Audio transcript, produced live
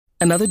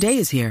Another day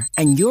is here,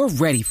 and you're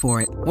ready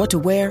for it. What to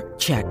wear?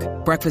 Check.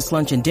 Breakfast,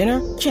 lunch, and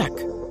dinner? Check.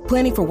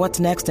 Planning for what's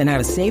next and how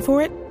to save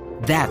for it?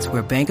 That's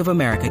where Bank of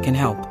America can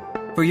help.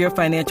 For your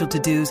financial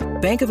to-dos,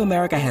 Bank of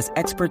America has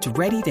experts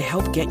ready to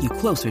help get you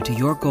closer to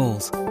your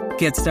goals.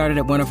 Get started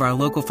at one of our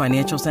local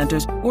financial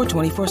centers or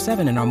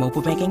 24/7 in our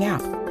mobile banking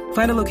app.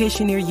 Find a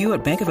location near you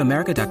at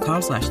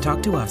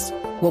bankofamerica.com/talktous.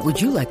 What would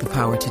you like the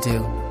power to do?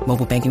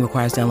 Mobile banking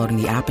requires downloading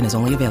the app and is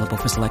only available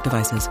for select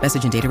devices.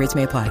 Message and data rates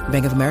may apply.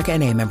 Bank of America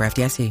NA, member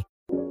FDIC.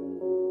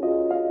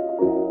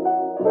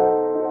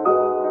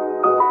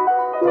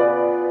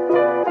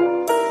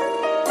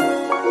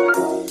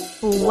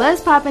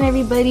 What's poppin',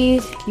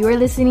 everybody? You are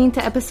listening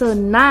to episode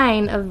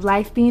 9 of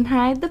Life Being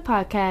High, the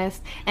podcast.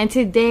 And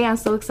today I'm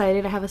so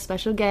excited. I have a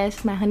special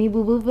guest, my honey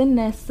boo boo,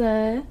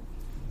 Vanessa.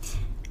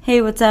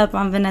 Hey, what's up?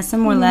 I'm Vanessa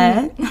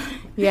Morlet.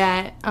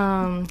 Yeah,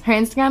 her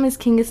Instagram is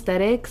King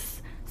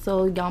Aesthetics.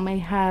 So y'all may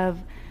have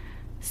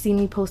seen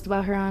me post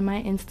about her on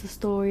my Insta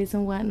stories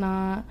and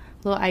whatnot.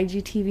 Little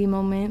IGTV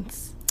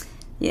moments.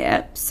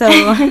 Yep.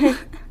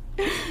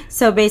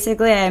 So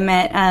basically, I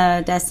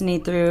met Destiny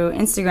through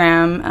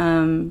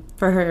Instagram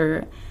for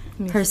her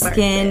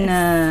skin.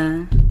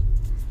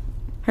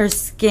 Her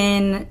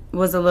skin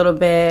was a little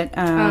bit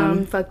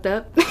fucked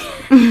up.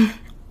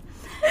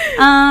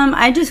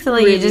 I just feel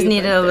like really you just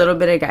needed a little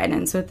bit of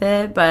guidance with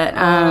it, but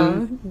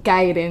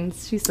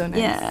guidance. She's so nice.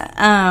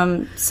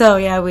 Yeah. So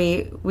yeah,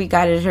 we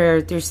guided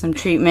her through some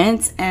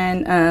treatments,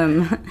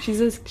 and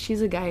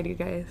she's a guide, you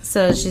guys.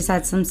 So she's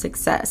had some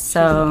success.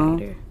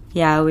 So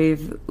yeah,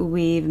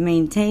 we've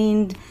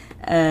maintained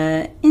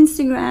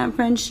Instagram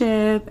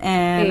friendship,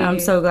 and I'm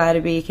so glad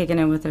to be kicking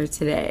it with her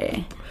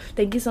today.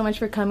 Thank you so much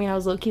for coming. I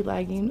was low-key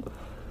lagging.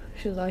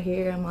 She was out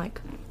here. I'm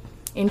like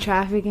in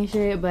traffic and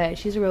shit, but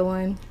she's a real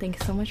one. Thank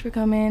you so much for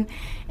coming,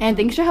 and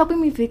thanks for helping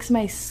me fix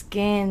my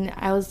skin.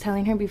 I was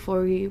telling her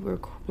before we were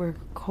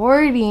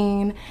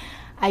recording,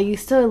 I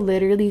used to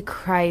literally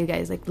cry, you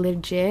guys, like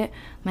legit.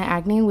 My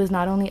acne was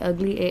not only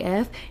ugly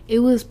AF, it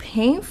was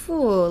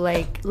painful.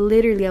 Like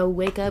literally, I would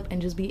wake up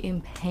and just be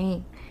in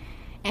pain.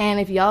 And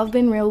if y'all have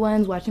been real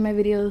ones watching my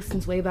videos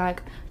since way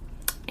back,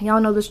 y'all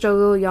know the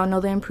struggle, y'all know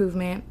the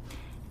improvement,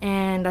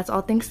 and that's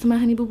all thanks to my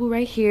honey boo boo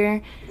right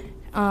here.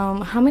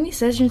 How many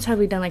sessions have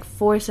we done? Like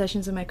 4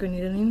 sessions of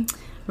microneedling.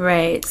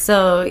 Right.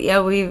 So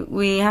yeah,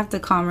 we have to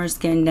calm her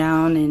skin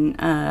down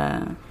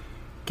and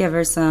give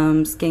her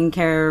some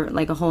skincare,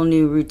 like a whole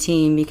new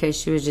routine, because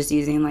she was just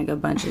using like a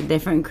bunch of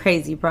different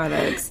crazy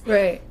products,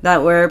 right,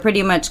 that were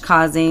pretty much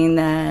causing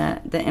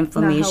the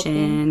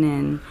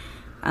inflammation.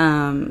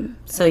 And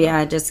so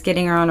yeah, just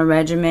getting her on a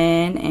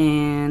regimen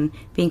and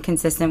being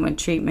consistent with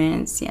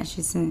treatments. Yeah,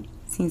 she's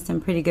seen some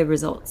pretty good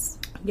results.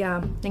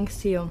 Yeah, thanks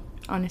to you,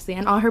 honestly,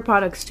 and all her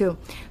products too.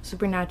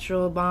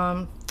 Supernatural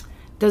Bomb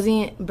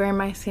doesn't burn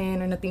my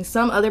skin or nothing.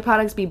 Some other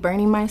products be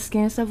burning my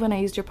skin and stuff. When I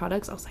used your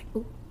products, I was like,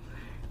 ooh,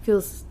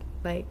 feels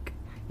like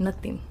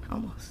nothing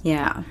almost.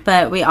 Yeah,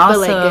 but we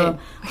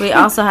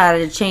also had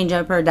to change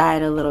up her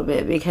diet a little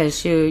bit, because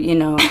she,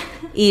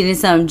 eating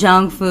some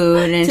junk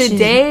food. And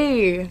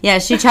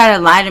she tried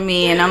to lie to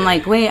me, and I'm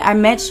like, wait, I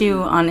met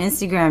you on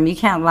Instagram. You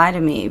can't lie to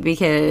me,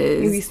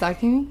 because you be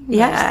stalking me?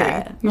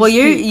 Yeah. Well,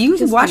 you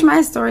watch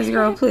my stories,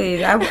 girl.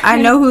 Please,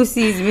 I know who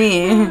sees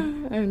me.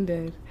 I'm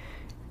dead.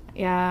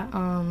 Yeah.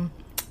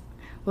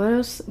 What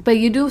else? But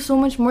you do so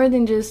much more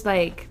than just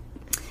like.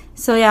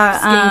 So yeah,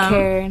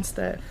 skincare and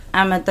stuff.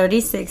 I'm a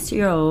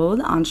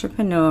 36-year-old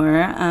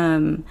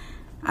entrepreneur.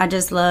 I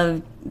just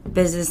love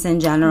business in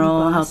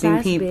general,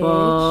 helping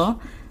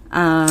people.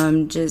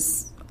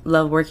 Just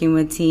love working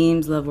with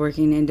teams, love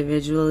working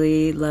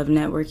individually, love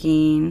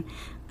networking.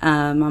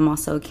 I'm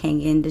also a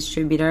Kangen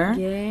distributor.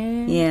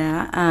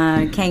 Yeah.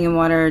 Kangen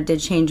water did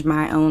change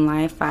my own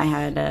life. I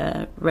had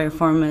a rare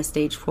form of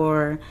stage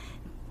 4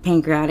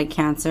 pancreatic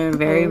cancer,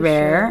 very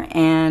rare,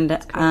 and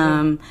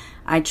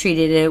I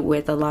treated it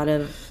with a lot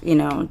of,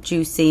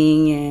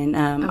 juicing, and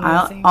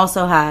I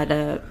also had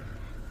a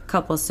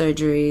couple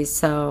surgeries.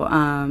 So,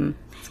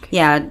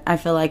 yeah, I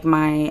feel like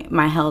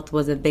my health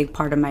was a big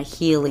part of my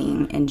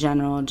healing in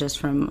general, just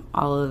from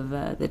all of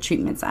the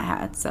treatments I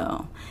had.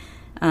 So,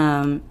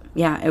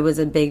 yeah, it was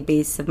a big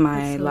base of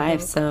my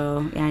life. Dope.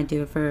 So, yeah,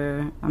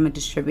 I'm a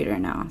distributor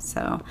now.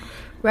 So,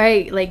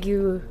 right, like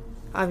you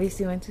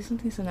obviously went through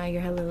something, so now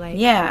you're hella like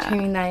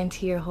turning that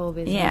into your whole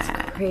business.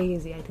 Yeah, it's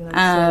crazy. I think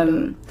that's so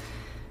dope.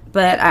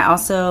 But I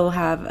also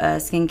have a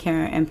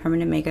skincare and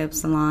permanent makeup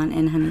salon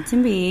in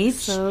Huntington Beach.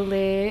 So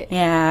lit.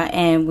 Yeah,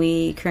 and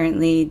we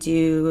currently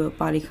do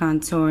body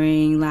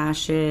contouring,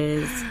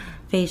 lashes,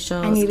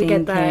 facial, I need to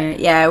get that.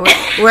 Yeah,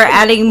 we're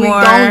adding more.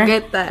 We don't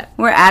get that.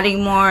 We're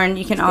adding more, and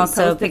you can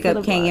also pick up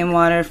Kangen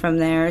water from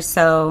there.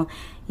 So,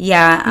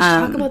 yeah. We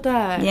should talk about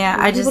that.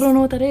 Yeah, people don't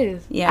know what that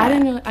is. Yeah. I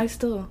didn't know. I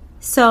still.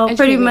 So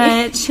pretty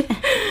much,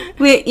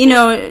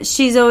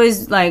 she's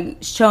always like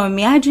showing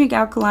me I drink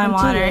alkaline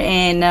water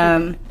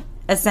and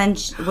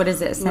Essentia,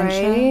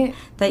 right?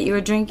 That you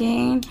were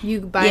drinking. You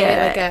buy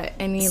it like at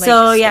any like so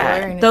store,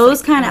 yeah,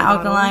 those kind of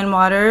alkaline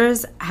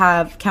waters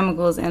have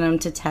chemicals in them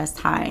to test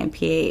high in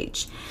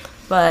pH,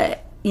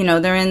 but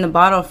they're in the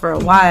bottle for a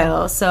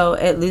while, so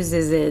it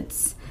loses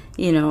its,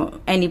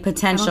 any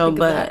potential.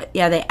 But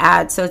yeah, they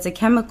add. So it's a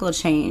chemical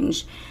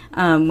change.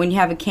 When you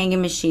have a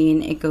Kangen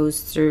machine, it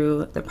goes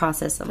through the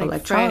process of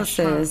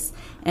electrolysis, fresh,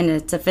 and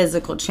it's a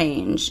physical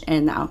change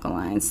in the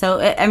alkaline. So,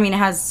 it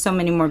has so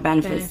many more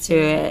benefits to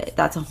it.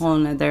 That's a whole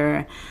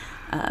nother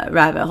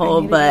rabbit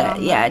hole.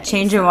 But, yeah,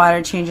 change your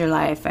water, change your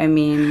life.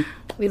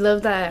 We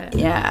love that.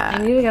 Yeah.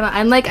 I need to get on.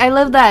 I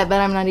love that, but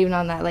I'm not even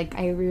on that. Like,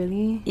 I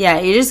really... Yeah,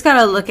 you just got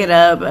to look it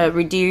up,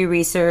 do your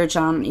research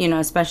on,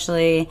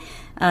 especially...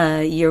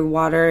 your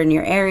water in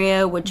your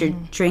area, what you're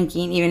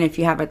drinking. Even if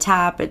you have a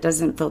tap, it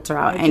doesn't filter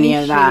out any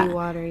of that.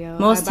 Water, yo.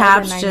 Most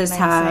taps just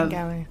have,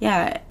 and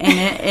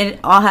it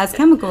all has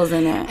chemicals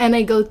in it. And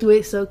I go through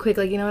it so quick.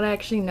 Like, you know what I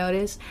actually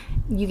noticed?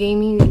 You gave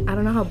me, I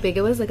don't know how big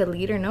it was, like a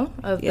liter, no?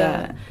 Of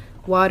the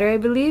water, I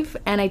believe.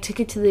 And I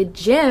took it to the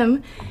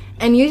gym.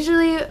 And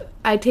usually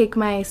I take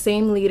my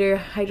same liter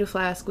hydro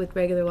flask with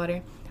regular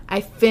water.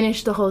 I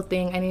finished the whole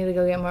thing. I need to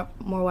go get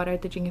more water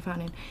at the drinking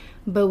fountain.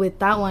 But with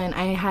that one,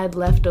 I had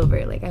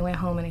leftover. Like, I went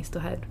home and I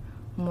still had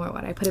more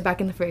water. I put it back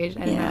in the fridge.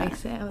 And then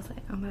I was like,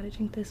 I'm about to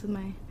drink this with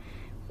my...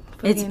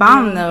 It's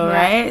bomb, though,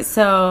 right?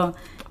 So...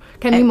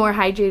 Can be more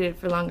hydrated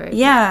for longer.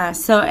 Yeah.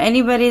 So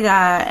anybody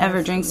that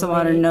ever drinks the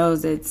water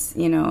knows it's,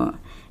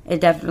 it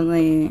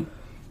definitely...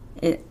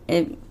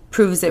 It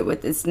proves it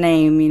with its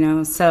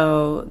name,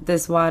 So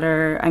this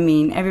water...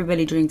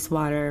 everybody drinks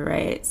water,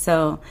 right?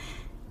 So...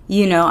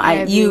 you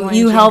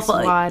help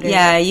water.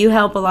 Yeah, you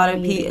help a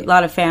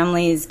lot of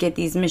families get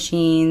these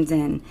machines,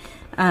 and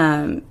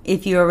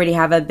if you already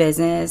have a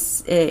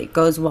business, it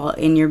goes well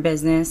in your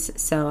business.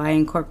 So I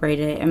incorporate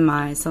it in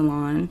my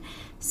salon.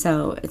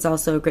 So it's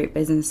also a great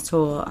business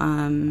tool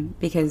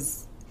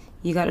because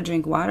you got to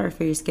drink water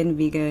for your skin to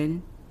be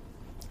good.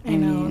 I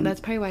know,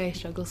 that's probably why I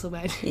struggle so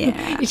bad.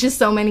 Yeah. It's just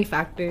so many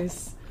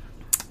factors.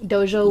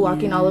 Dojo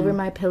walking all over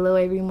my pillow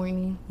every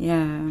morning.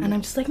 Yeah. And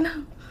I'm just like,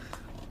 no.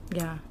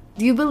 Yeah.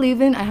 Do you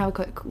believe in... I have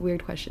a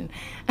weird question.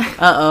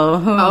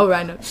 Uh-oh. Oh,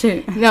 random.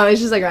 Shit. No, it's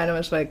just like random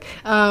as fuck.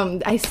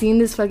 I seen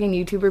this fucking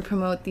YouTuber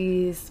promote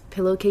these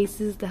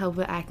pillowcases to help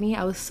with acne.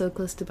 I was so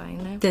close to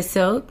buying them. The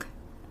silk?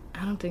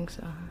 I don't think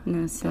so.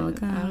 No,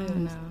 silk? I don't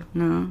even know.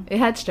 No. It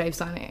had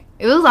stripes on it.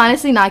 It was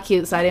honestly not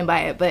cute, so I didn't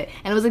buy it.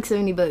 And it was like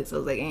 $70. So I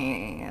was like,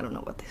 I don't know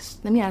about this.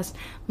 Let me ask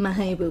my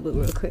honey boo boo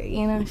real quick.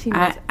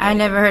 I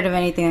never heard of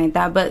anything like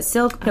that, but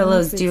silk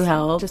pillows do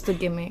help. Just a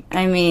gimmick.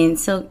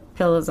 Silk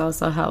pillows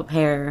also help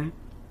hair.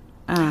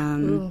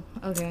 Ooh,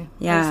 okay.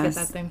 Yeah. Let's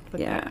get that then.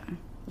 Yeah.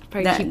 It's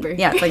probably cheaper.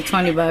 Yeah, it's like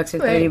 $20 or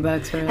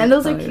 $30 for and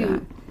those are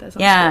cute.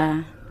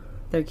 Yeah.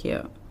 They're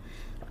cute.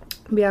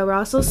 But yeah, we're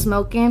also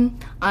smoking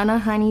on a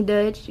honey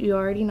Dutch. You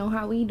already know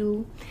how we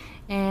do.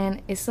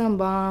 And it's some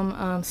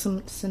bomb,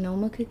 some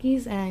Sonoma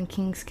cookies and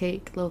King's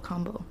Cake little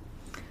combo.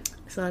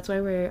 So that's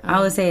why we're... I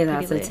would say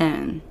that's a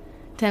 10.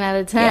 10 out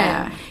of 10.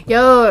 Yeah.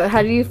 Yo,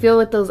 how do you feel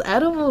with those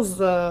edibles,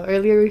 though?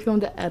 Earlier we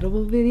filmed the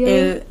edible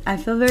video. I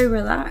feel very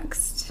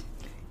relaxed.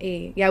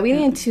 Yeah, we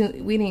didn't too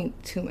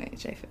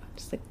much, I feel.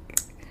 Just like...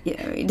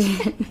 Yeah, we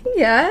did.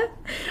 Yeah?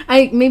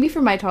 Maybe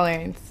for my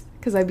tolerance.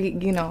 Because I be,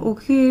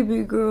 Okay,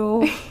 big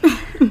girl.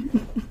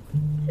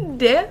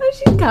 Damn,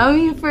 she's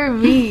coming for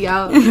me,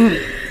 y'all.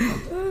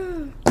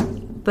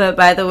 But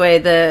by the way,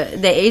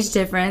 the age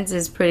difference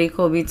is pretty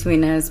cool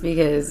between us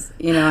because,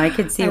 I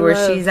could see where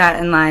she's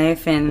at in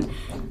life. And,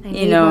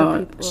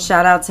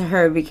 shout out to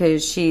her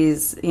because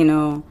she's,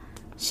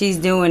 she's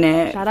doing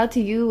it. Shout out to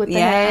you. What the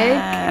heck?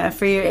 Yeah,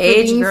 for your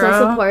age, being girl.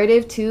 So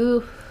supportive,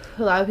 too.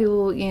 A lot of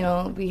people,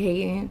 be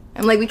hating.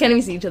 I'm like, we can't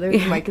even see each other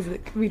with the mic because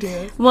we do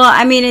this. Well,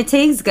 it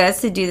takes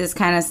guts to do this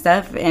kind of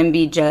stuff and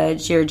be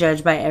judged. You're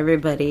judged by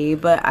everybody,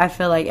 but I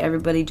feel like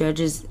everybody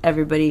judges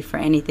everybody for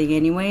anything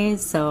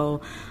anyways,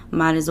 so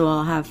might as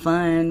well have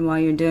fun while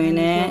you're doing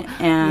it.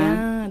 And,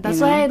 yeah, that's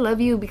why I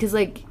love you because,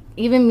 like,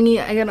 even me,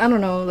 I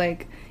don't know,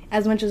 like,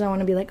 as much as I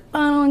want to be like,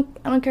 oh,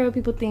 I don't care what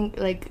people think,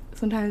 like,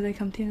 sometimes I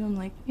come to you and I'm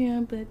like,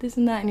 yeah, but this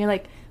and that, and you're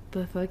like,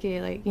 but fuck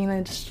it, like,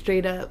 just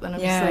straight up, and I'm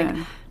just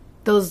like...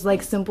 Those,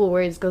 like, simple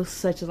words go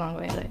such a long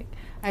way. Like,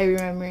 I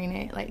remembering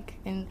it, like,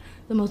 in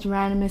the most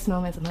randomest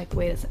moments. I'm like,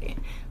 wait a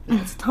second.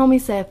 Tommy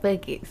said,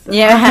 fuck it. So,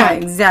 yeah,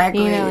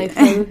 exactly. Like,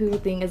 fuck what people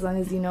think. As long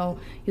as,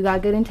 you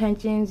got good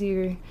intentions,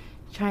 you're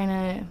trying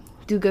to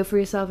do good for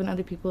yourself and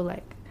other people,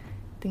 like,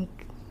 think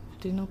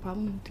there's no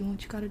problem doing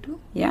what you gotta do.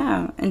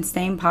 Yeah, and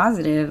staying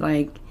positive.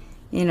 Like,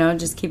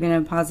 just keeping a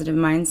positive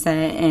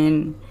mindset.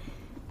 And,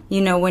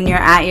 when you're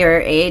at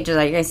your age,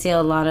 like, I see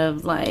a lot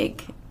of,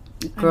 like...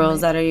 girls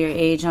that are your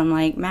age, I'm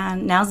like,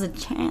 man, now's the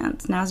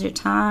chance. Now's your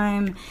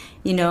time.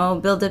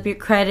 Build up your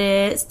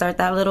credit. Start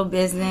that little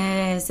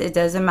business. It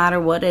doesn't matter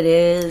what it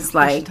is.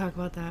 Like, we should talk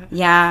about that.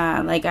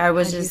 Yeah, like I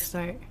was How'd just you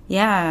start?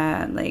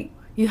 Yeah, like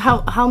you.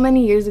 How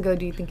many years ago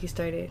do you think you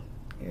started?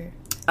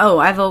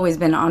 I've always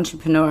been an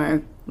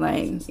entrepreneur.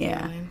 Like,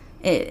 yeah.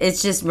 It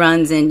just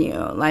runs in you,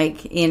 like,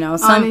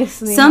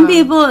 some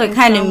people it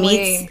kind of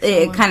meets,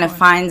 it kind of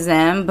finds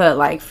them, but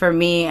like for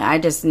me, I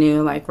just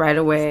knew like right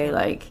away,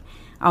 like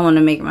I want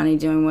to make money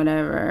doing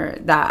whatever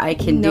that I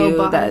can do.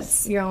 Boss,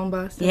 that's your own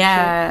boss.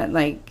 Yeah,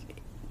 like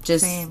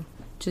just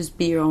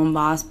be your own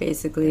boss,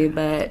 basically.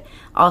 But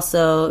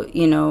also,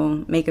 you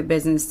know, make a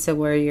business to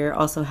where you're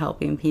also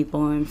helping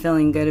people and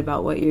feeling good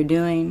about what you're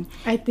doing.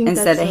 I think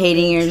instead of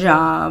hating your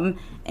job,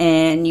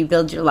 and you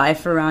build your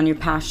life around your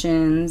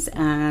passions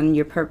and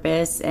your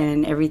purpose,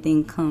 and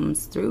everything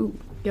comes through.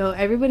 Yo,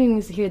 everybody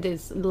needs to hear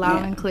this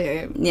loud and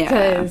clear.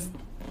 Yeah. Because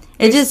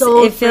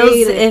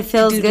it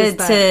feels good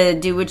to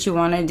do what you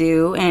want to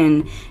do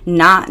and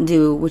not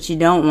do what you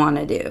don't want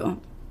to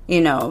do.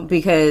 You know,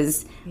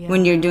 because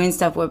when you're doing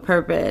stuff with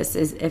purpose,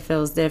 it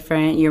feels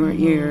different.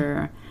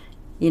 You're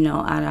you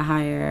know, at a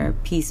higher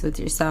peace with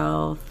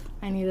yourself.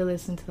 I need to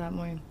listen to that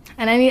more.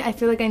 And I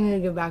feel like I need to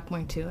give back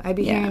more too. I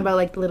be hearing about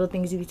like the little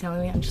things you be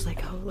telling me. I'm just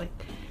like, oh,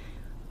 like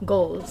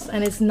goals,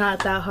 and it's not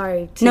that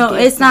hard to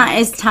it's not.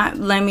 It's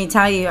time. Let me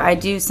tell you, I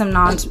do some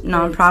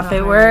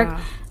nonprofit work.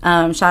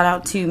 Shout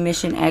out to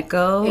Mission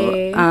Echo.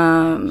 Hey,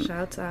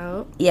 shouts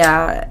out.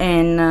 Yeah,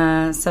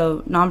 and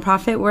so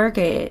nonprofit work,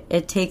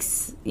 it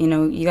takes, you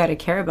know, you got to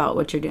care about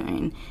what you're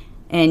doing,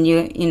 and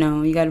you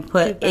know, you got to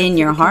put in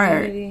your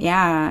heart. Community.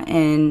 Yeah,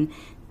 and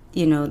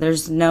you know,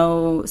 there's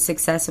no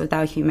success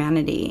without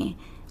humanity.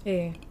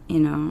 Hey. You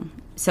know,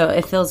 so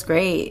it feels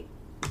great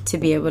to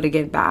be able to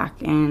give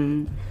back,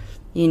 and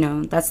you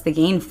know, that's the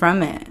gain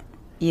from it.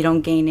 You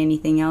don't gain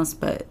anything else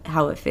but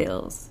how it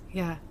feels.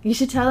 Yeah, you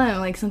should tell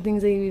them like some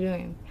things that you're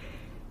doing.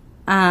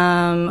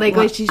 Like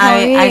what you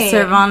showed me. I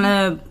serve on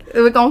a.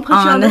 We're gonna put you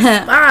on the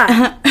spot.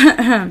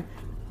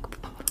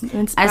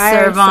 I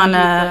serve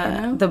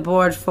on the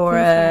board for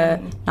a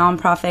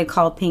nonprofit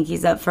called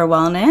Pinkies Up for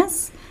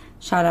Wellness.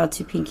 Shout out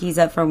to Pinkies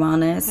Up for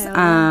Wellness.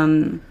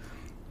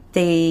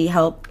 They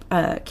help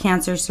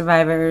cancer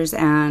survivors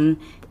and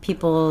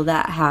people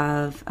that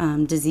have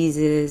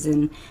diseases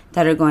and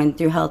that are going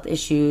through health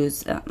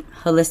issues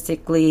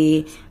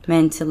holistically,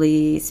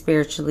 mentally,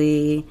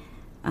 spiritually,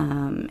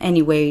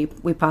 any way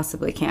we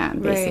possibly can,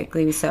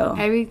 basically. Right. So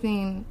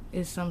everything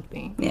is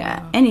something.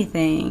 Yeah,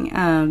 anything.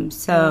 I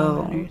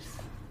serve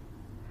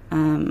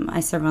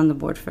on the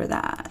board for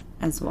that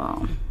as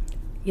well.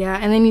 Yeah,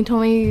 and then you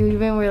told me you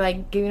even were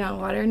like giving out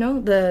water. No,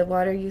 the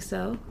water you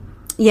sell.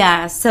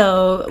 Yeah,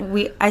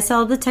 so I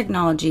sell the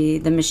technology,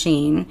 the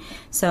machine,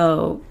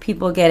 so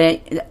people get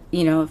it,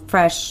 you know,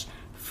 fresh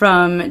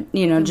from,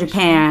 you know,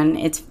 Japan.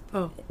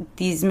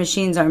 These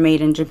machines are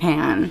made in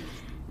Japan,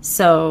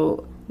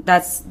 so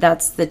that's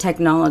the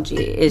technology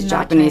is not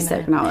Japanese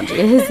China. Technology,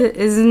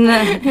 isn't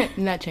it?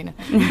 Not China.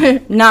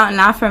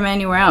 not from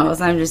anywhere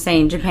else. I'm just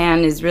saying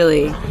Japan is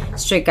really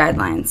strict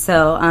guidelines.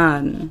 So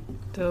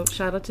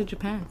shout out to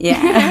Japan.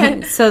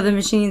 Yeah, so the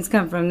machines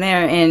come from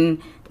there,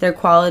 and they're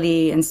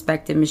quality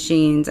inspected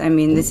machines. I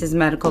mean, this is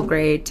medical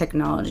grade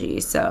technology.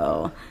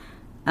 So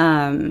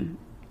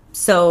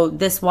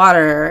this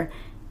water,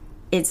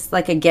 it's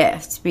like a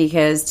gift,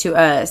 because to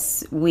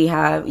us,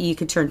 you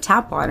could turn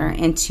tap water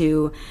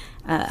into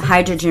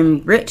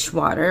hydrogen rich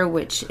water,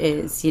 which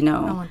is, you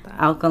know,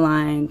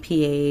 alkaline,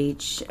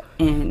 pH,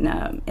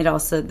 and it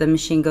also, the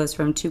machine goes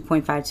from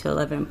 2.5 to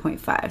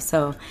 11.5.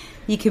 So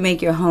you can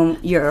make your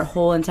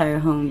whole entire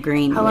home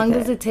green. How long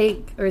does it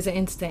take, or is it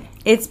instant?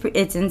 It's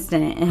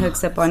instant. It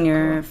hooks up on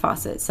your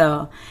faucet.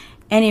 So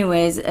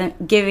anyways,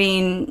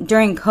 during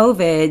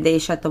COVID, they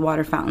shut the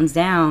water fountains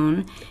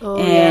down.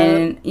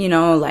 And, you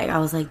know, like, I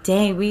was like,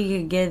 dang, we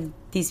could give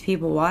these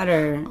people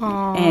water.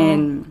 Aww.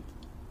 And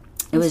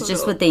it was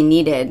just what they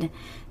needed.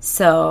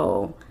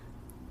 So,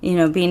 you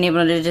know, being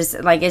able to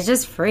just, like, it's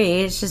just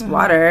free. It's just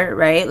water,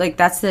 right? Like,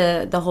 that's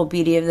the whole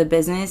beauty of the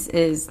business,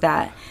 is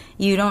that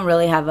you don't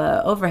really have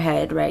a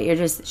overhead, right? You're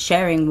just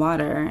sharing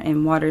water,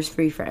 and water's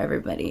free for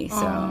everybody.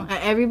 So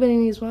everybody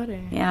needs water.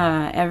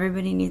 Yeah,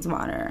 everybody needs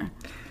water.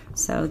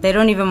 So they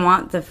don't even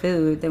want the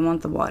food; they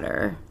want the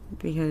water,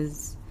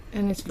 because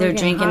they're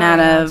drinking out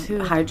of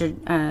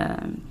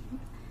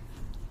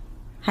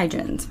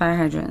hydrants, fire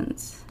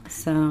hydrants.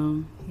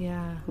 So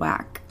yeah,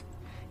 whack.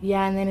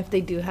 Yeah, and then if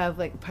they do have,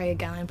 like, probably a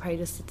gallon, probably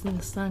just sits in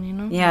the sun, you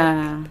know?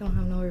 Yeah. Like, they don't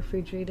have no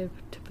refrigerator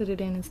to put it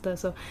in and stuff.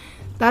 So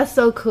that's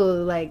so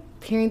cool. Like,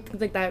 hearing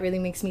things like that really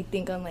makes me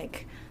think on,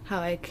 like,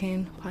 how I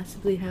can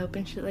possibly help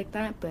and shit like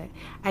that. But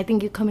I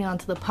think you coming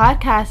onto the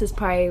podcast is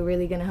probably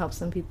really going to help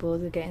some people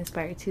to get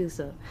inspired, too.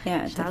 So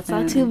yeah, shouts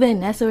out to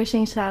Vanessa. We're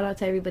saying shout out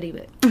to everybody,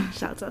 but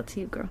shouts out to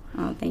you, girl.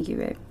 Oh, thank you,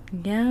 babe.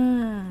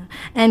 Yeah.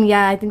 And,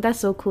 yeah, I think that's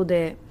so cool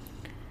that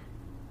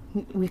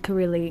we could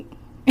relate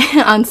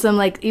on some,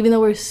 like, even though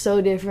we're so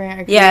different,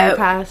 our career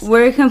paths,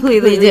 we're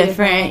completely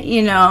different.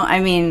 You know, I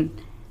mean,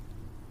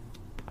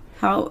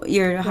 how old?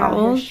 You're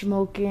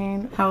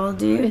smoking. How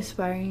old are you?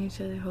 Inspiring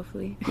each other,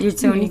 hopefully. You're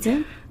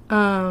 22?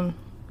 No,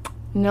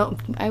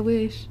 I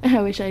wish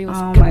I was.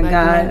 Oh my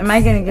god, am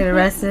I gonna get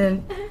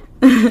arrested?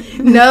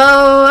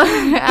 No,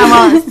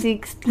 I'm on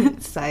 16.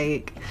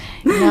 Psych.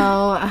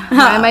 No,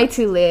 why am I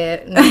too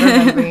late? Not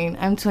remembering.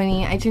 I'm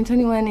 20. I turned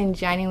 21 in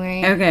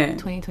January. Okay.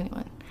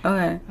 2021.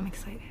 Okay. I'm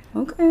excited.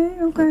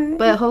 Okay.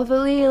 But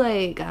hopefully,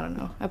 like, I don't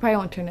know. I probably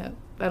won't turn up.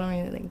 I don't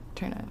really, like,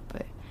 turn up,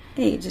 but...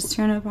 Hey, just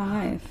turn up on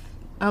life.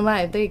 On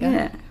live. There you go.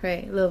 Yeah.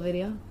 Right. Little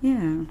video.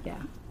 Yeah.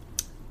 Yeah.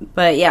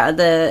 But yeah,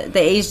 the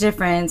age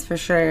difference for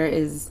sure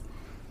is,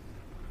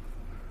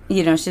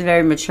 you know, she's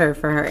very mature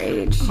for her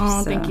age.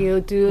 Oh, so, thank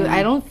you, dude. yeah.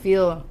 I don't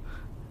feel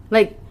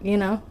like, you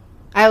know,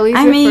 I always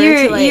I mean,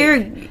 refer to,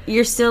 like,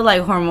 you're still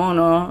like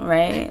hormonal,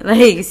 right?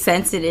 Like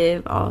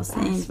sensitive. Oh,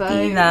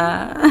 sensitive.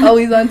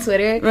 always on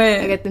Twitter.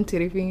 Right. I get them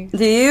Twitter fingers.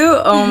 Do you?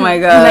 Oh my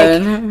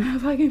god.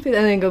 Like, fucking fit,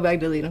 and then go back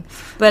delete them.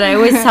 But I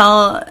always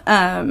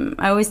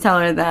tell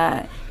her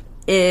that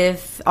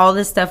if all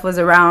this stuff was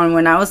around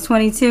when I was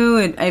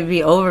 22, it'd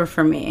be over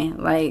for me.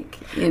 Like,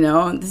 you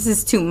know, this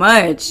is too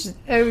much.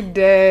 Every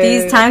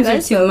day. These times are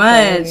too so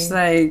much.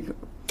 funny. Like,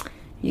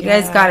 you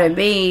guys got it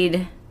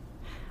made.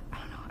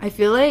 I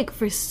feel like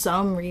for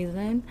some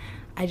reason,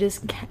 I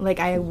just can't, like,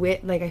 I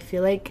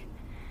feel like,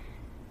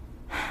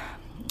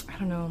 I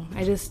don't know,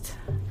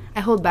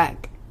 I hold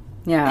back.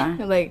 Yeah.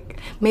 Like,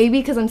 maybe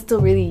because I'm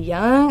still really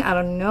young, I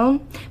don't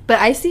know. But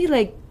I see,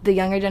 like, the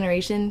younger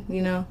generation,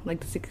 you know, like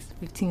the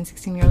 15,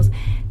 16-year-olds,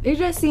 they're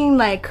just seeing,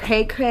 like,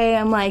 cray-cray.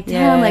 I'm like,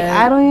 damn, like,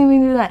 I don't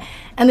even do that.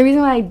 And the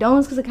reason why I don't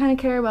is because I kind of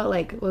care about,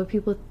 like, what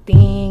people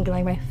think, and,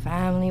 like, my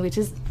family, which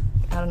is,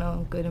 I don't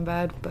know, good and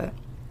bad, but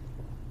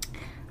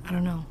I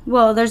don't know.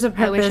 Well, there's a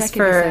I wish I purpose could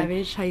for. be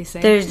savage. How you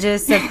say? There's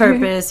just a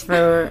purpose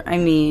for. I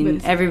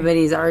mean,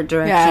 everybody's art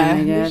direction. Yeah,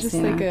 I guess. it's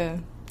just like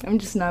I'm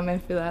just not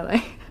meant for that.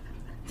 Like,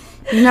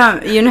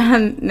 you're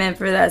not meant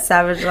for that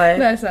savage life.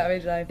 that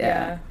savage life.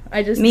 Yeah.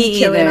 I just Me be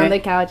chilling either. on the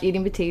couch,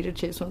 eating potato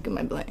chips, smoking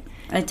my blunt.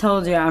 I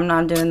told you I'm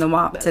not doing the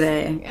WAP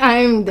today.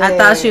 I'm dead. I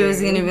thought she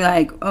was gonna be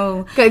like,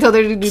 oh. I told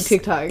her to do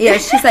TikTok. Yeah,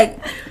 she's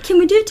like, can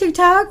we do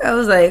TikTok? I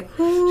was like,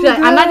 she's like,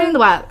 I'm not doing the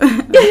WAP.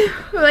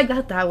 We're like,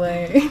 not that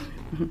way.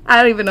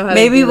 I don't even know how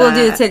Maybe to do we'll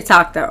that. do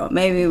TikTok though.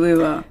 Maybe we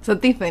will.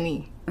 Something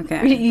funny.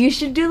 Okay. You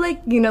should do,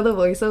 like, you know, the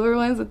voiceover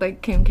ones with,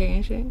 like, Kim K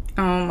and shit.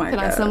 Oh my Put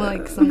god.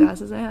 on some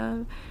glasses I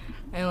have.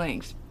 And,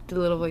 like, do a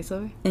little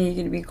voiceover. And you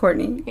could be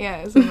Courtney.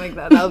 Yeah, something like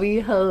that. That'll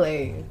be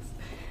hilarious.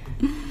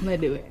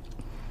 Let's do it.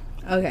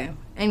 Okay.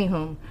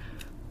 Anywho.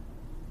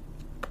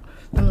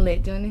 I'm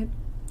late doing it.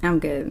 I'm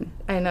good.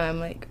 I know, I'm,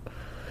 like,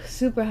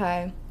 super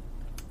high.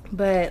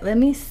 But let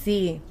me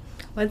see.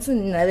 What's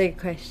another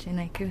question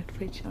I could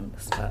put you on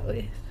the spot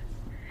with?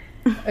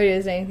 Or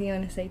is there anything you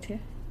want to say, too?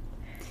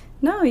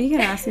 No, you can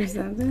ask me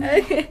something.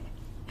 Okay.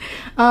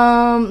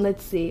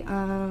 Let's see.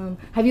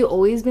 Have you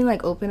always been,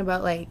 like, open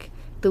about, like,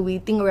 the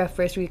weed thing, or at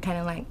first were you kind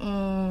of like,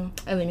 and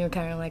then you're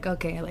kind of like,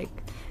 okay, like...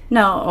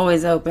 No,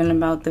 always open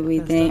about the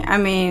weed thing. I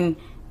mean,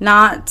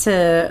 not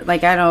to,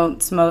 like, I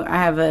don't smoke. I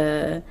have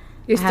a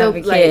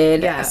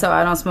kid, yeah. so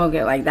I don't smoke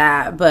it like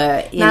that,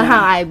 but, you Not know.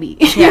 how I be.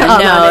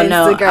 Yeah,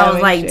 no. Instagram I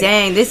was like,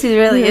 dang, this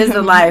really is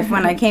the life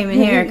when I came in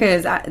here,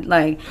 because,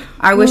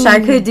 I wish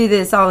I could do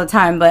this all the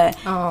time, but,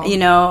 you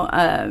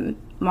know,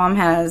 mom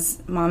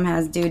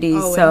has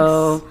duties, always.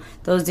 So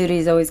those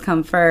duties always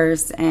come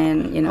first,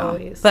 and, you know,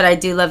 always. But I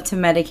do love to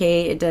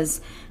medicate. It does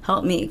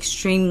help me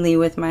extremely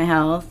with my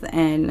health,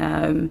 and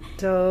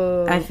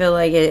I feel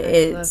like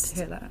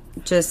it's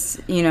just,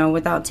 you know,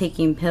 without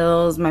taking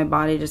pills, my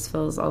body just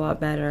feels a lot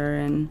better,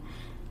 and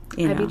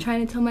you know. I be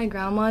trying to tell my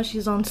grandma,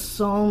 she's on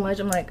so much.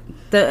 I'm like,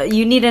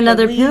 you need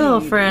another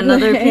pill for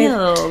another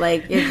pill.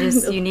 Like, it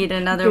just, you need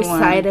another one.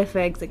 Side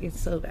effects, like, it's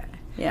so bad.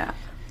 Yeah.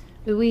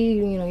 But we,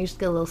 you know, you just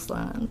get a little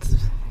slants.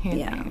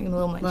 Yeah. A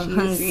little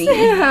munchies.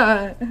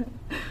 Hungry.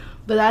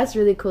 But that's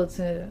really cool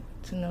to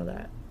know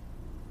that.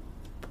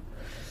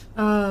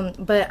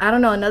 But I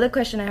don't know. Another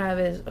question I have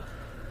is,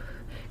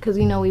 because,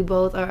 you know, we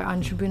both are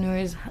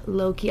entrepreneurs,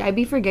 low-key. I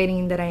be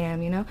forgetting that I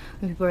am, you know?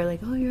 When people are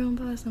like, oh, your own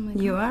boss. I'm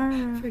like, you are.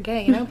 I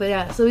forget, you know? But,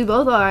 yeah, so we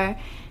both are,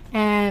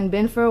 and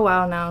been for a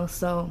while now.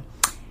 So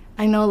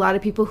I know a lot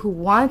of people who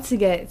want to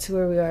get to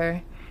where we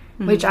are,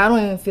 which I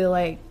don't even feel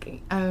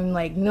like I'm,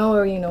 like,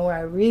 nowhere, you know, where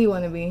I really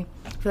want to be.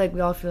 I feel like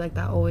we all feel like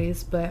that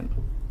always. But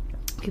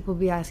people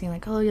be asking,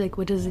 like, oh, like,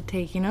 what does it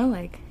take, you know?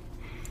 Like,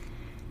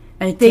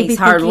 it takes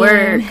hard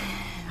work.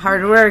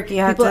 Hard work. You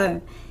have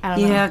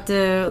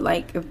to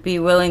like be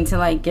willing to,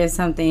 like, give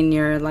something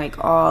your,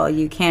 like, all.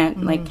 You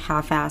can't like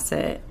half-ass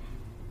it.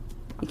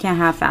 You can't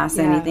half-ass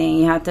anything.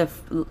 You have to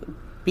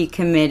be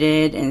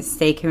committed and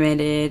stay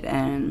committed,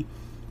 and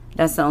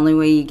that's the only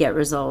way you get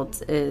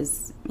results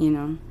is, you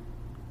know.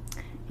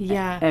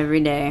 Yeah.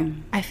 Every day.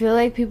 I feel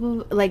like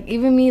people, like,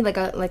 even me, like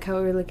how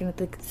we were looking at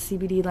the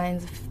CBD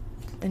lines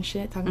and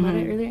shit, talking about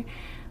it earlier,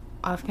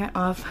 off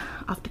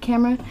the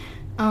camera.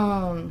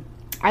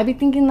 I be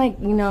thinking, like,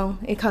 you know,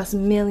 it costs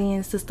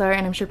millions to start,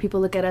 and I'm sure people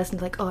look at us and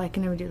like, oh, I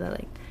can never do that.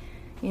 Like,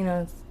 you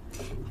know,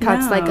 it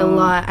costs like a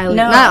lot.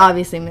 Not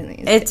obviously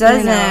millions. It doesn't.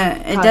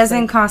 You know, it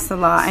doesn't cost a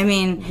lot. I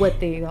mean, what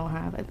they don't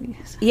have, at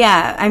least.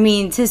 Yeah, I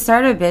mean, to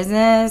start a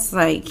business,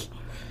 like,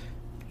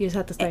 you just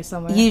have to start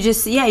somewhere. You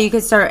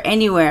could start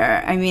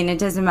anywhere. I mean, it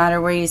doesn't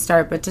matter where you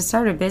start, but to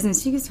start a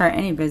business, you can start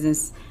any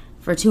business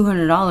for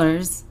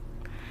 $200.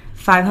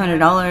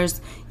 $500.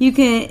 You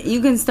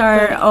can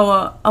start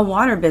a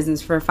water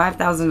business for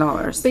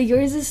 $5,000. But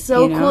yours is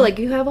so cool. Like,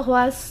 you have a whole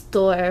ass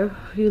store.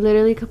 You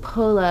literally could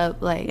pull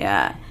up. Like,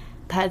 yeah,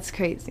 that's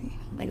crazy.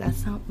 Like,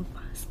 that's not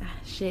boss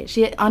ass shit.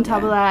 She on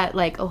top of that,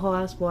 like a whole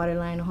ass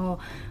waterline, a whole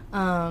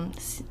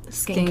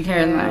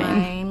skincare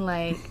line.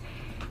 Like,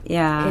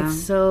 yeah,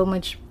 it's so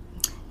much.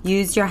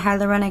 Use your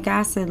hyaluronic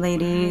acid,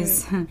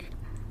 ladies.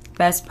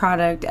 Best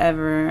product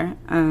ever.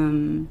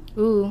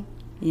 Ooh.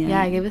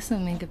 Yeah, give us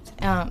some makeup.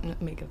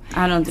 Makeup.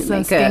 I don't do some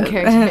makeup.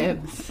 Skincare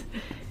tips.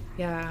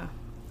 Yeah.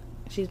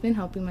 She's been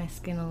helping my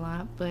skin a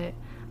lot, but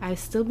I've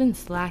still been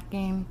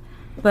slacking.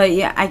 But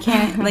yeah, I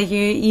can't, like,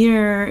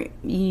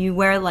 you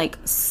wear, like,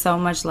 so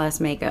much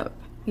less makeup.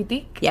 You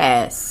think?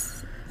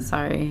 Yes.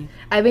 Sorry.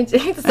 I've been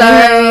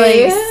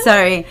sorry.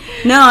 Sorry.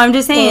 No, I'm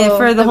just saying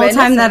for the whole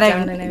time that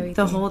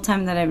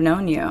I've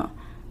known you,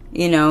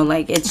 you know,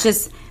 like, it's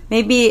just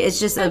maybe it's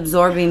just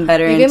absorbing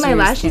better into your skin.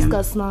 My lashes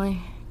got smaller.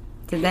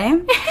 Did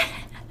they?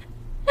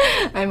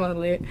 I'm on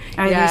lit.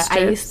 Yeah, I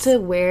used to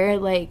wear,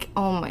 like,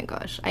 oh my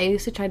gosh, I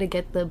used to try to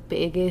get the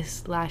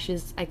biggest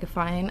lashes I could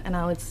find, and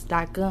I would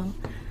stack them.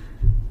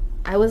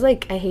 I was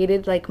like, I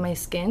hated, like, my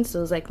skin, so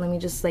it was like, let me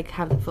just, like,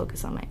 have the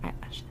focus on my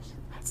eyelashes.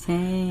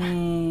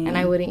 Same. And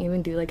I wouldn't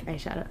even do, like,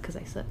 eyeshadow because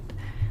I sucked.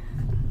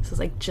 So it's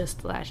like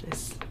just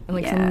lashes and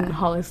like some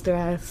Hollister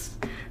ass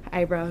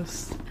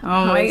eyebrows.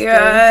 Oh my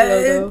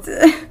god.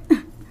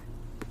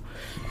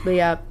 But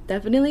yeah,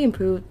 definitely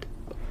improved.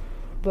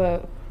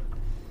 But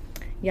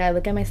yeah, I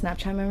look at my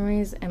Snapchat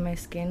memories and my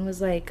skin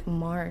was like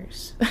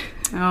Mars.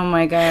 Oh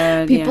my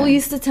god. People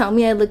used to tell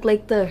me I look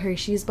like the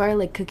Hershey's bar,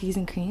 like cookies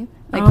and cream.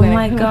 Like, oh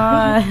my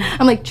god.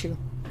 I'm like, true.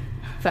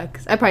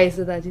 Facts. I probably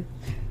said that too.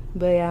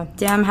 But yeah.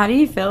 Damn, how do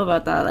you feel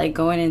about that? Like,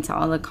 going into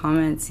all the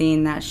comments,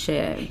 seeing that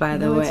shit, by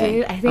the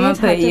way. I think I'm going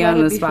to put you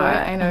on the spot.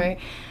 I know, right?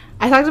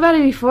 I talked about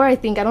it before, I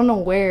think. I don't know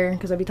where,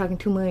 because I'd be talking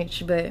too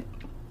much. But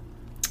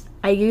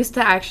I used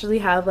to actually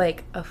have,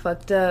 like, a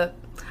fucked up...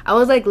 I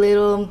was, like,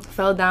 little,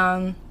 fell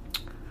down.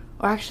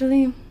 Or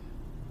actually...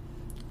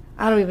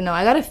 I don't even know.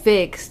 I got it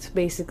fixed,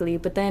 basically.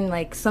 But then,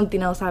 like,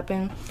 something else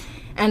happened.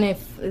 And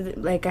if,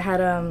 like, I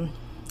had a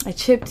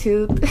chipped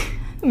tooth...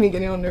 I'm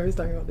getting all nervous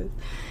talking about this.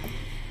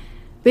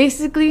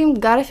 Basically,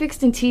 got it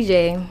fixed in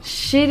TJ.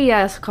 Shitty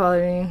ass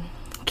quality.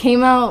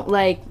 Came out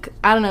like,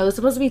 I don't know, it was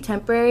supposed to be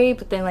temporary,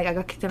 but then like I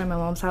got kicked out of my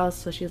mom's house,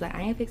 so she was like,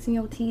 I ain't fixing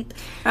your teeth.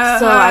 So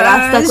I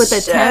got stuck with the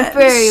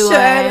temporary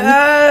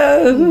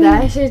one.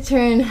 That shit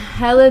turned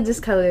hella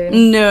discolored.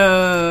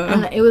 No.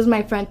 And it was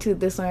my front tooth,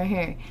 this one right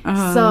here.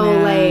 So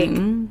like,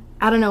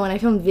 I don't know, when I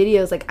filmed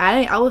videos, like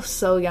I was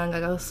so young,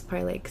 like I was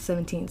probably like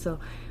 17. So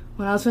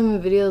when I was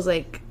filming videos,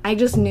 like I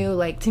just knew,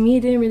 like to me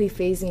it didn't really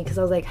faze me because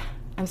I was like,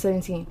 I'm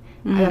 17.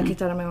 I got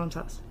kicked out of my mom's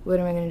house. What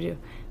am I gonna do?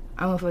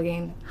 I'm gonna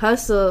fucking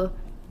hustle,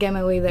 get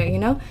my way there, you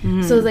know?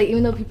 So it's like,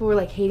 even though people were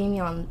like hating me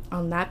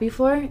on that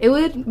before, it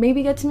would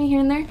maybe get to me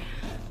here and there,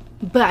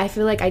 but I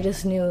feel like I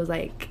just knew,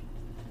 like,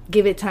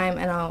 give it time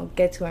and I'll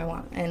get to where I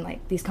want, and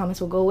like these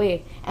comments will go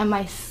away. And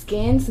my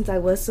skin, since I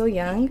was so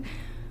young,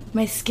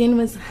 my skin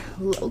was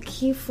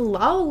low-key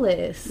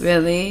flawless.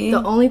 Really?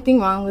 The only thing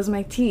wrong was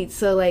my teeth.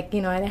 So like,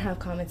 you know, I didn't have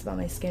comments about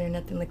my skin or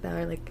nothing like that,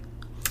 or like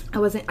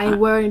I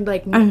wore,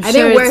 like, I'm I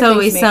sure didn't wear it's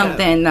always face makeup.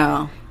 Something,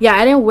 though. Yeah,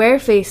 I didn't wear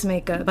face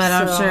makeup. But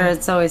I'm sure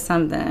it's always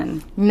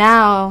something.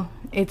 Now,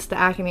 it's the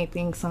acne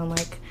thing, so I'm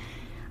like,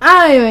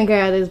 I don't even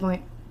care at this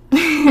point.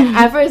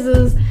 At first, it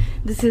was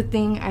the tooth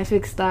thing. I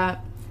fixed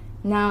that.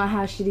 Now I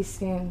have shitty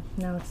skin.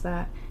 Now it's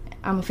that.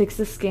 I'm going to fix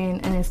the skin,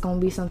 and it's going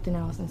to be something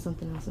else, and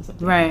something else, and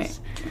something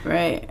else.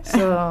 Right.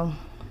 So,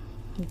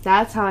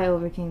 that's how I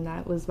overcame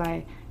that, was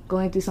by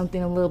going through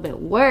something a little bit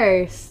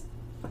worse.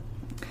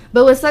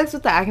 But what sucks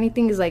with the acne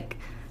thing is, like,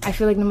 I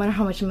feel like no matter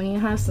how much money you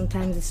have,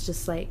 sometimes it's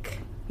just, like,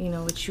 you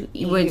know, what you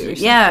eat or something.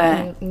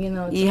 Yeah. You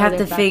know, you have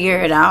to figure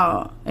it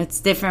out.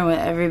 It's different with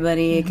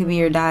everybody. It could be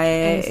your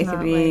diet. It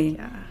could be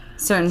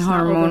certain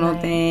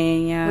hormonal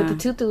thing. Yeah. With the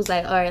tooth, it was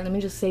like, all right, let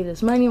me just save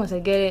this money. Once I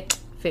get it,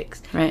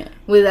 fixed. Right.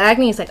 With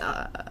acne, it's like,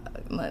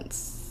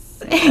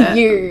 months.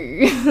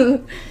 Years.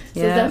 So it's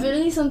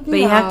definitely something But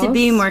you else, have to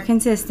be more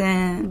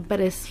consistent. But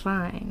it's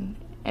fine.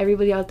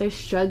 Everybody out there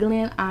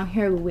struggling, I'm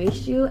here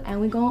with you,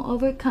 and we're gonna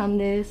overcome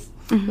this.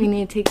 We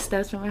need to take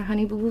steps from our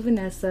honey boo boo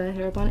Vanessa.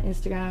 Her up on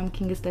Instagram,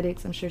 King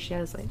Aesthetics. I'm sure she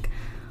has like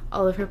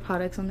all of her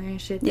products on there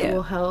and shit that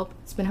will help.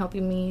 It's been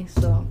helping me,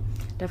 so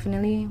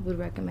definitely would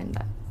recommend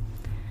that.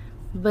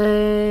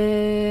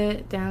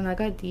 But damn, that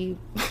got deep.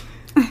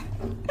 I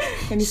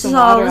need some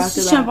water let's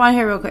just jump on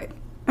here real quick.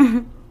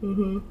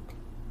 Them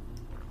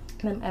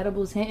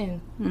edibles hitting.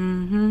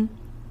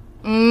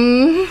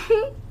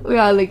 We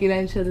all looking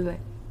at each other like,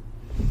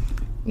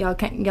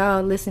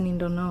 y'all listening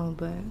don't know,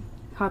 but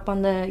hop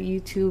on the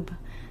YouTube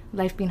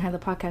Life Behind the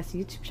Podcast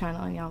YouTube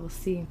channel and y'all will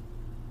see.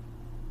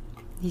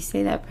 You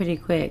say that pretty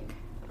quick.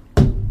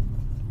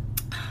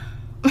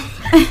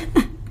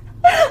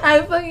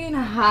 I'm fucking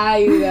high,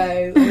 you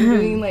guys. I'm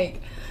doing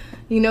like,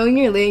 you know, when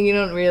you're laying, you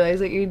don't realize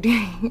what you're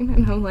doing,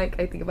 and I'm like,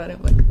 I think about it,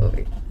 I'm like, oh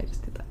wait, I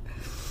just did that.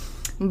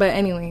 But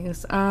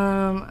anyways,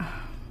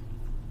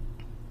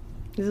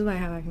 this is why I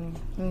have acne.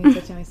 Let me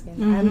touch my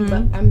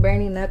skin. I'm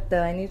burning up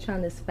though. I need to try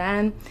on this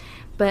fan.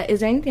 But is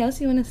there anything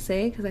else you want to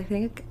say? Because I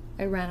think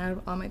I ran out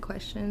of all my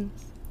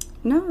questions.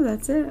 No,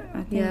 that's it.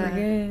 I think we're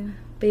good.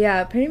 But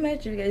yeah, pretty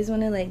much, if you guys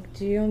want to like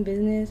do your own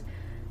business,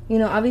 you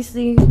know,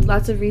 obviously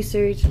lots of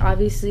research.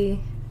 Obviously,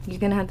 you're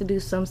gonna have to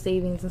do some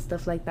savings and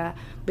stuff like that.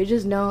 But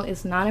just know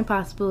it's not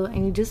impossible,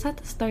 and you just have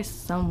to start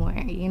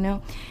somewhere, you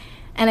know.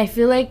 And I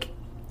feel like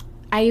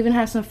I even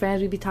have some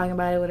friends, we'd be talking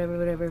about it,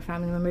 whatever,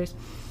 family members.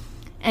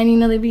 And, you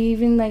know, they'd be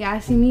even, like,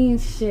 asking me and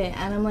shit.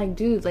 And I'm like,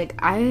 dude, like,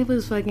 I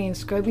was fucking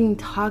scrubbing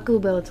Taco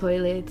Bell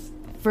toilets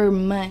for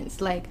months.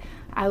 Like,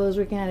 I was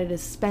working at a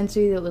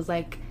dispensary that was,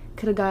 like,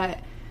 could have got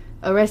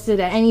arrested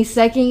at any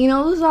second. You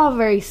know, it was all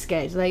very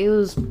sketch. Like, it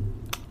was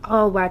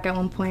all whack at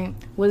one point.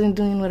 Wasn't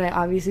doing what I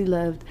obviously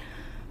loved.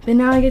 But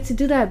now I get to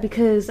do that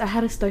because I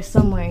had to start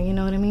somewhere, you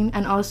know what I mean?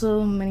 And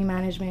also, money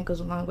management goes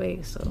a long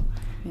way. So,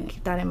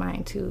 keep that in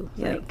mind, too.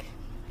 Yep. Like,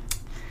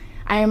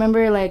 I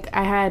remember, like,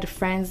 I had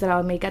friends that I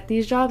would make at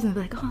these jobs, and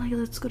they'd be like, oh, like,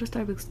 let's go to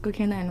Starbucks, go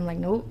here and that. And I'm like,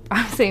 nope,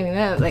 I'm saving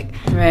up. Like,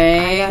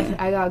 right.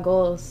 I got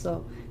goals,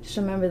 so just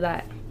remember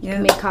that. You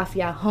can Yep. make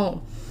coffee at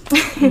home.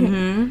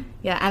 Mm-hmm.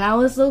 Yeah, and I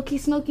was low-key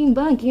smoking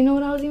bunk. You know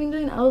what I was even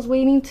doing? I was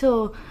waiting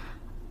till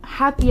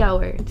happy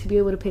hour to be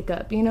able to pick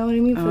up. You know what I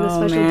mean? For the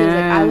special days.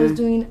 Like, I was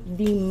doing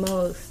the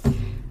most.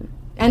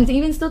 And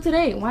even still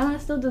today, why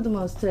not still do the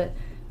most? To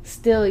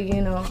still,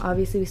 you know,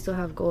 obviously we still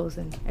have goals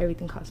and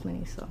everything costs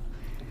money, so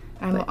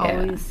I'm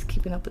always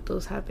keeping up with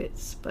those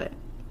habits. But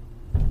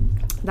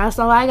that's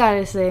all I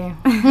gotta say.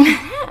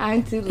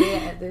 I'm too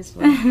late at this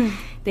point.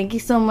 Thank you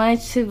so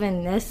much to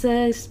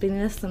Vanessa,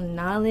 spitting us some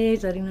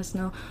knowledge, letting us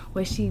know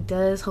what she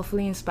does,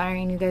 hopefully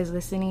inspiring you guys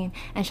listening.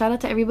 And shout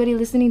out to everybody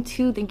listening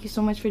too. Thank you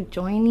so much for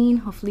joining.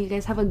 Hopefully you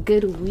guys have a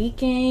good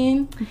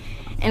weekend.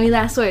 Any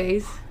last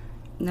words?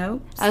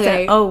 Nope.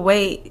 Okay. Oh,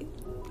 wait.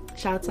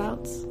 Shouts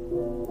outs.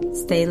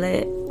 Stay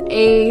lit.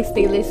 Hey,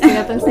 stay lit, stay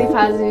up, and stay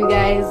positive, you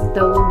guys.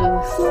 Double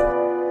deuce.